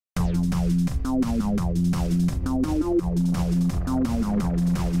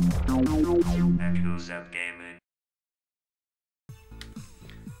that gaming.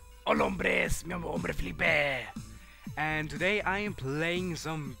 Hola hombres, mi hombre Felipe! And today I am playing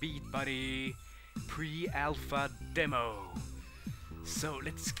some Beatbuddy pre-alpha demo. So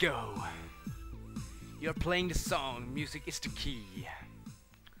let's go. You're playing the song, music is the key.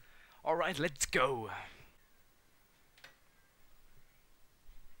 Alright, let's go.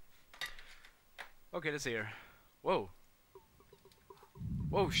 Okay, let's hear. Whoa.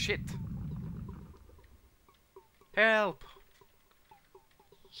 Whoa, shit. Help!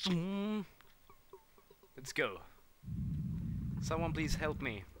 Let's go. Someone please help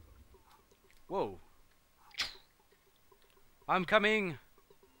me. Whoa. I'm coming!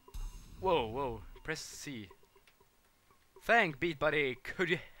 Whoa, whoa. Press C. Thank Beatbuddy. Could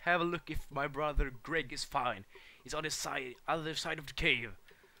you have a look if my brother Greg is fine? He's on the other side of the cave.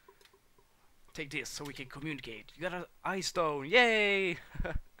 Take this so we can communicate. You got an ice stone. Yay!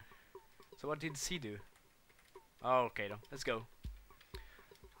 So what did C do? Oh, okay then. Let's go.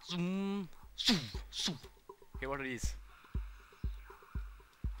 Zoom. Okay, what are these?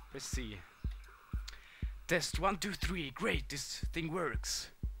 Let's see. Test 1, 2, 3. Great, this thing works.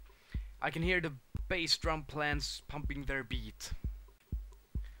 I can hear the bass drum plants pumping their beat.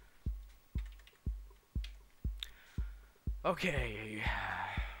 Okay.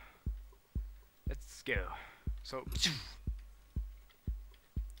 Let's go. So.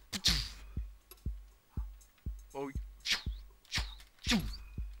 Oh.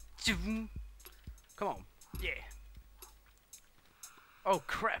 Come on. Yeah. Oh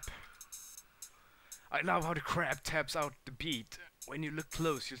crap. I love how the crab taps out the beat. When you look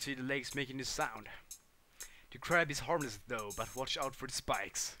close, you'll see the legs making this sound. The crab is harmless though, but watch out for the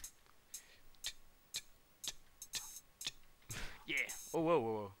spikes. Yeah. Oh, whoa,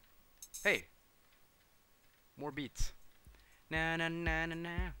 whoa, whoa. Hey. More beats. Na na na na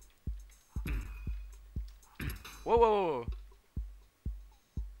na. Whoa, whoa, whoa.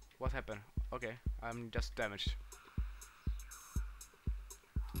 What happened? Okay, I'm just damaged.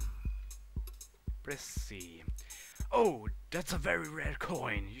 Press C. Oh, that's a very rare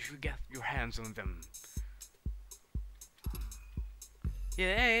coin. You should get your hands on them.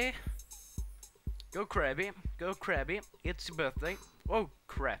 Yay! Go Krabby, go Krabby. It's your birthday. Oh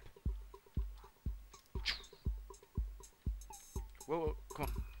crap. Whoa, whoa, come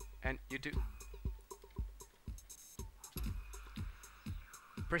on. And you too.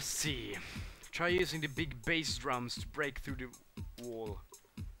 Press C. Try using the big bass drums to break through the wall.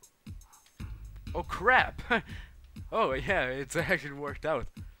 Oh crap! Oh yeah, it's actually worked out.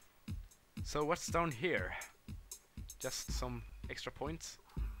 So what's down here? Just some extra points.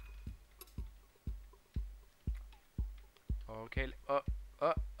 Okay,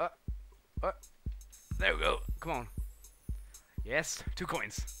 there we go, come on. Yes, 2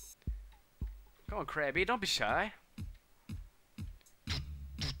 coins. Come on Krabby, don't be shy.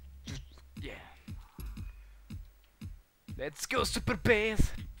 Yeah. Let's go super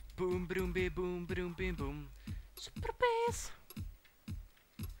bass. Boom boom boom boom boom boom boom. Super bass.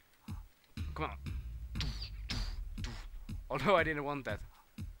 Come on. Although I didn't want that.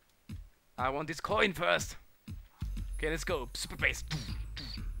 I want this coin first. Okay, let's go. Super bass.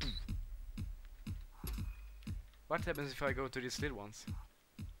 What happens if I go to these little ones?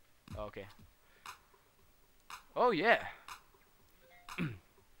 Okay. Oh yeah.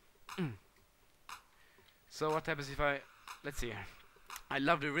 So what happens if I... Let's see. I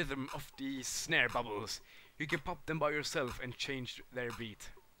love the rhythm of these snare bubbles. You can pop them by yourself and change their beat.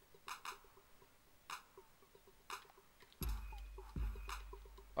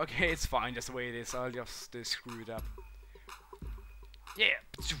 Okay, it's fine just the way it is. I'll just screw it up. Yeah.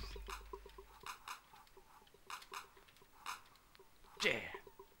 Yeah.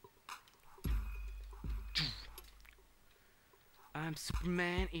 I'm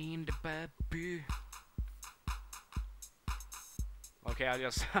Superman in the baby. Okay,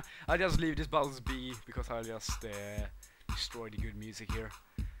 I'll just leave these bubbles be because I'll just destroy the good music here.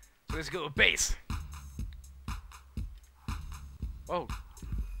 So let's go bass. Oh.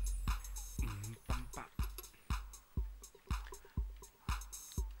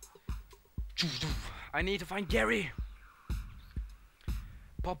 I need to find Gary.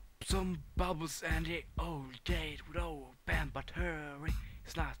 Pop some bubbles and the old gate would open, but hurry,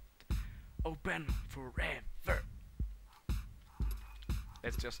 it's not open forever.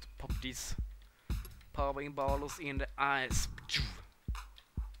 Let's just pop these popping bottles in the ice.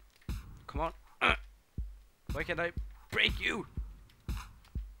 Come on. Why can't I break you?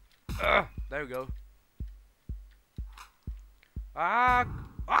 There we go.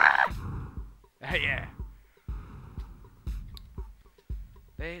 Yeah.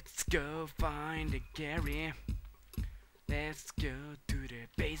 Let's go find a Gary. Let's go to the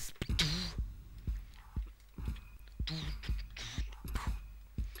base.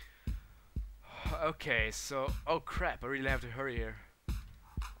 Okay, so oh crap! I really have to hurry here.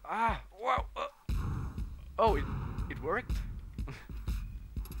 Ah! Wow! Oh, it worked.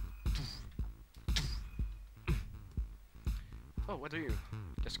 Oh, what are you?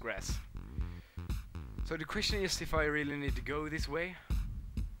 Just grass. So the question is if I really need to go this way.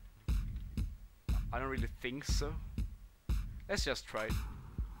 I don't really think so. Let's just try it.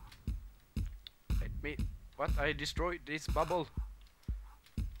 Let me... What? I destroyed this bubble.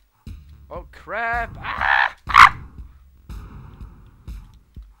 Oh crap! Ah!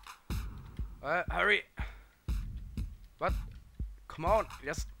 Hurry! What? Come on,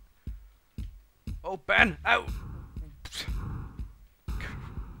 just... Open! Ow!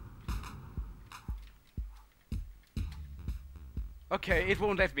 Okay, it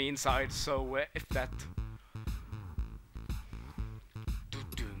won't let me inside, so if that...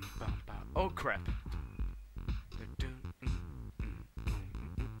 Oh crap.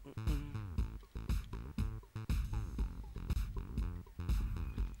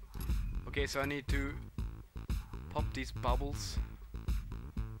 Okay, so I need to pop these bubbles.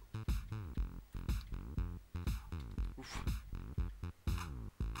 Oof.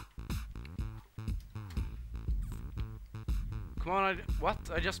 Come on, what?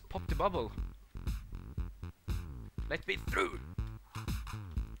 I just popped the bubble. Let me through.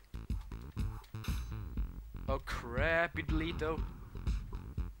 Oh crap, it delete though.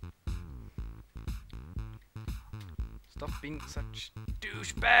 Stop being such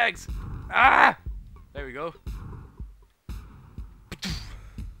douchebags! Ah! There we go.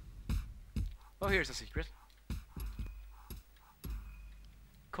 Oh, here's a secret.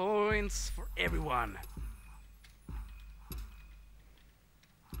 Coins for everyone.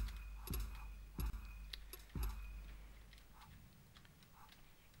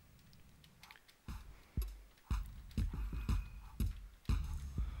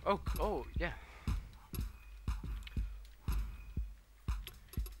 Oh, yeah.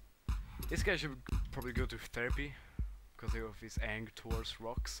 This guy should probably go to therapy because of his anger towards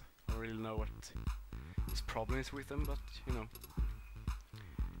rocks. I don't really know what his problem is with them, but you know.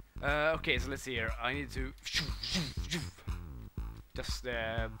 Okay, so let's see here. I need to just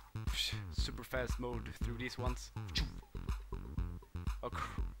super fast mode through these ones. Oh,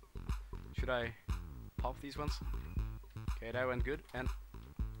 should I pop these ones? Okay, that went good. And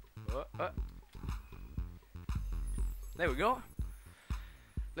there we go.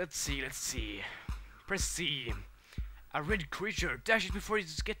 Let's see. Press C. A red creature dashes before it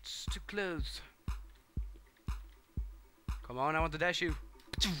gets too close. Come on, I want to dash you.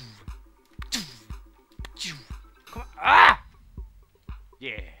 Come on. Ah!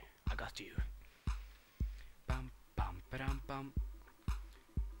 Yeah, I got you. Bum bum ba-dum bum.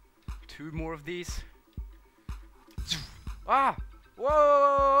 Two more of these. Ah!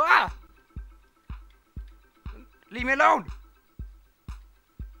 Whoa! Ah! Leave me alone!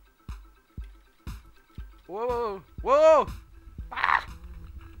 Whoa! Whoa! Ah!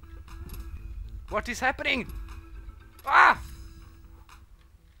 What is happening? Ah!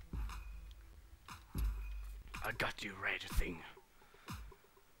 I got you, red thing.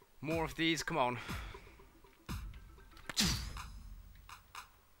 More of these, come on.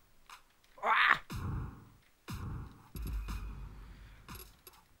 Ah!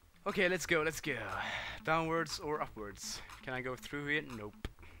 Okay, let's go. Downwards or upwards? Can I go through here? Nope.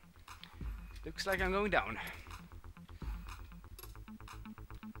 Looks like I'm going down.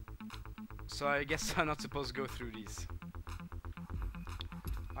 So I guess I'm not supposed to go through these.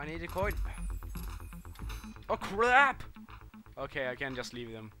 I need a coin. Oh crap! Okay, I can just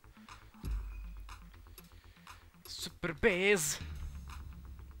leave them. Super base.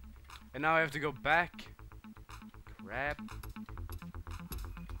 And now I have to go back. Crap.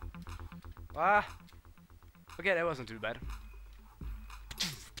 Ah! Okay, that wasn't too bad.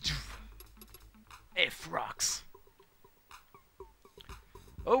 F rocks.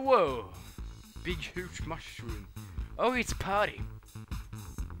 Oh whoa! Big huge mushroom. Oh, it's a party.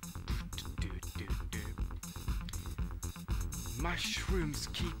 Mushrooms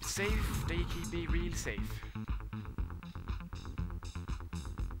keep safe. They keep me real safe.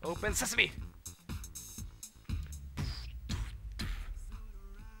 Open sesame.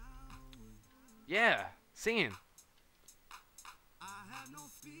 Yeah, singing.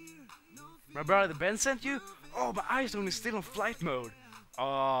 My brother Ben sent you? Oh, my iPhone is still on flight mode.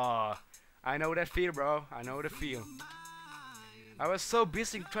 Oh, I know that feel, bro. I know the feel. I was so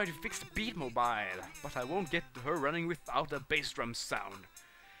busy trying to fix the Beat mobile, but I won't get her running without a bass drum sound.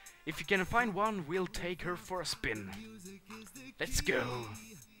 If you can find one, we'll take her for a spin. Let's go.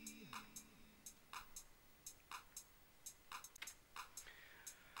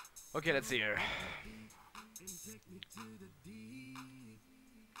 Okay, let's see here.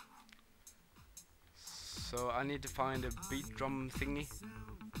 So I need to find a beat drum thingy.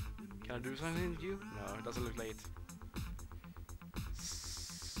 Can I do something with you? No, it doesn't look like it.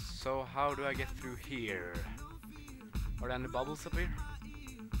 So how do I get through here? Are there any bubbles up here?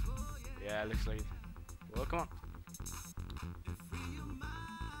 Yeah, it looks like it. Well, come on.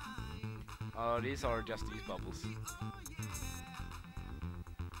 Oh, these are just these bubbles.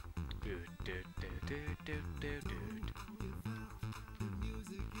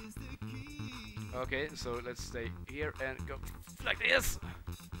 Okay, so let's stay here and go like this.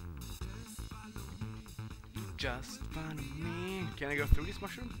 Just follow me. Can I go through this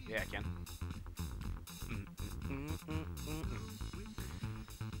mushroom? Yeah, I can.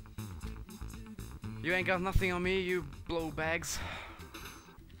 You ain't got nothing on me, you blow bags.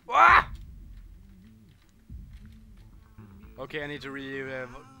 Ah! Okay, I need to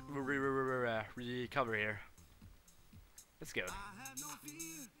recover here. Let's go.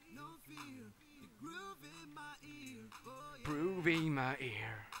 Proving my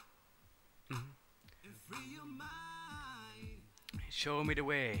ear. Show me the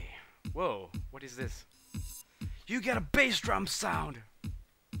way. Whoa, what is this? You get a bass drum sound.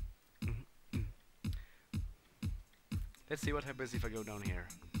 Let's see what happens if I go down here.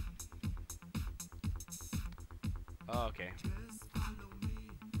 Oh, okay.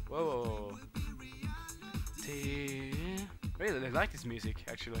 Whoa. Really, I like this music,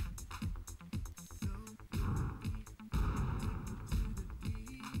 actually.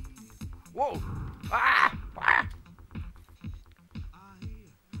 Whoa! Ah! Ah!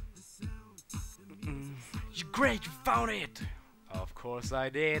 Great, you found it! Of course I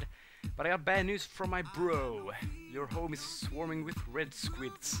did. But I got bad news from my bro. Your home is swarming with red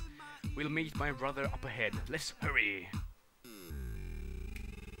squids. We'll meet my brother up ahead. Let's hurry.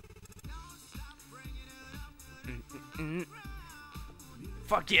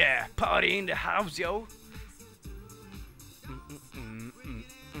 Fuck yeah! Party in the house, yo!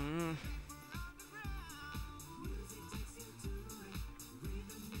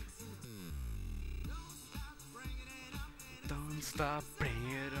 Don't stop, bring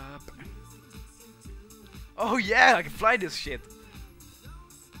it up. Oh yeah, I can fly this shit.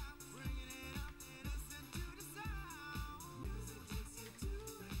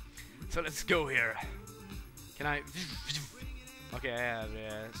 So let's go here. Can I? Okay, I have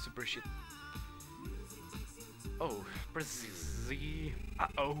super shit. Oh, press Z.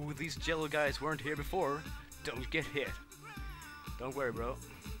 Uh-oh, these jello guys weren't here before. Don't get hit. Don't worry, bro.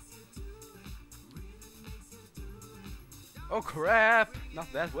 Oh crap!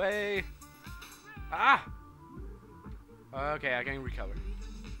 Not that way. Ah! Okay, I can recover.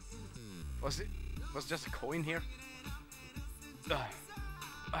 Was just a coin here?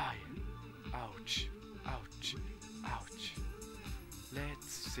 Ouch. Ouch. Ouch. Let's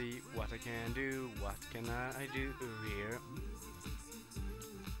see what I can do. What can I do here?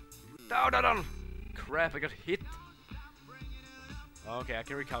 Down! Crap, I got hit. Okay, I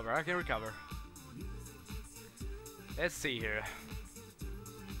can recover. I can recover. Let's see here.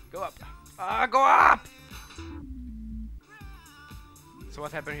 Go up. Go up! So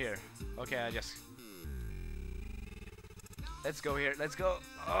what happened here? Okay, I just... Let's go here. Let's go.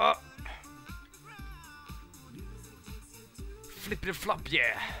 Oh! Flippity flop,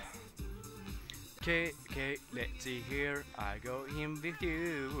 yeah. Okay, let's see here. I go in with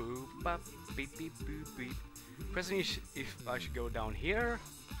you. Bop, beep, beep, boop, beep. Pressing if I should go down here.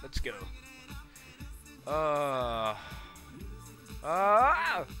 Let's go.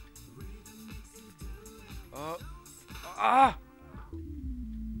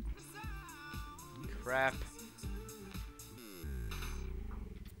 Crap.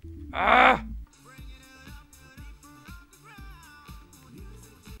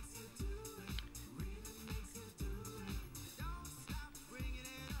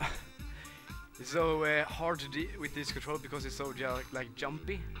 It's so hard to deal with this control because it's so like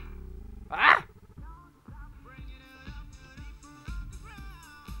jumpy. Ah!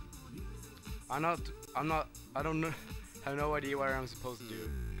 I don't know, have no idea where I'm supposed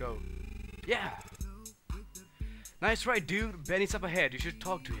to go. Yeah! Nice try, dude. Benny's up ahead, you should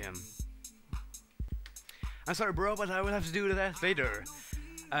talk to him. I'm sorry, bro, but I will have to do that later.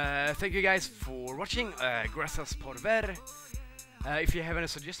 Thank you guys for watching. Gracias por ver. If you have any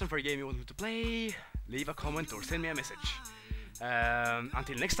suggestion for a game you want me to play, leave a comment or send me a message.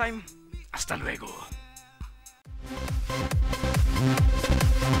 Until next time, hasta luego.